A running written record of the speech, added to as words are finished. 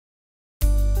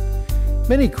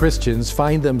Many Christians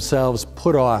find themselves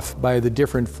put off by the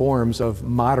different forms of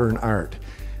modern art,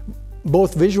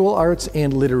 both visual arts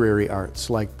and literary arts,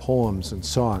 like poems and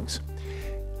songs.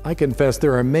 I confess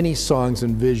there are many songs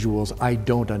and visuals I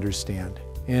don't understand,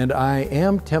 and I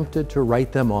am tempted to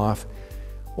write them off,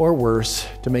 or worse,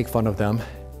 to make fun of them.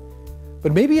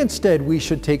 But maybe instead we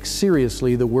should take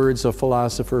seriously the words of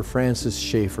philosopher Francis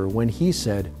Schaeffer when he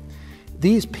said,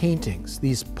 "These paintings,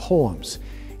 these poems,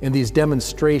 and these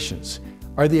demonstrations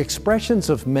are the expressions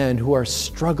of men who are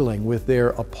struggling with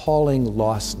their appalling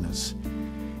lostness.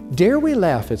 Dare we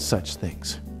laugh at such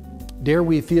things? Dare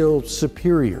we feel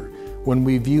superior when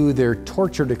we view their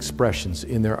tortured expressions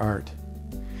in their art?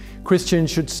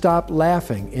 Christians should stop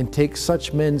laughing and take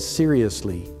such men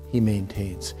seriously," he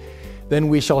maintains. "Then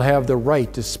we shall have the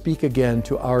right to speak again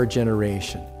to our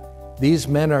generation. These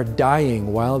men are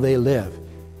dying while they live,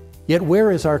 yet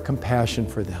where is our compassion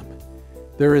for them?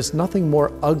 There is nothing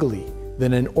more ugly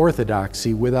than an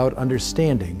orthodoxy without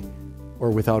understanding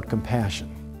or without compassion."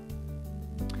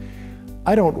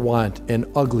 I don't want an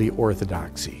ugly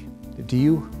orthodoxy. Do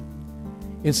you?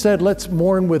 Instead, let's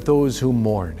mourn with those who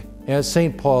mourn. As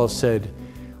St. Paul said,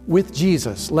 with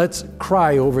Jesus, let's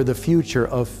cry over the future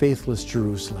of faithless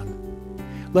Jerusalem.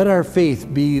 Let our faith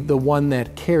be the one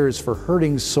that cares for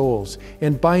hurting souls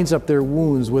and binds up their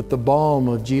wounds with the balm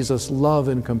of Jesus' love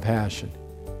and compassion.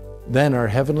 Then our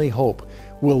heavenly hope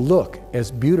will look as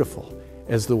beautiful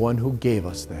as the one who gave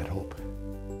us that hope.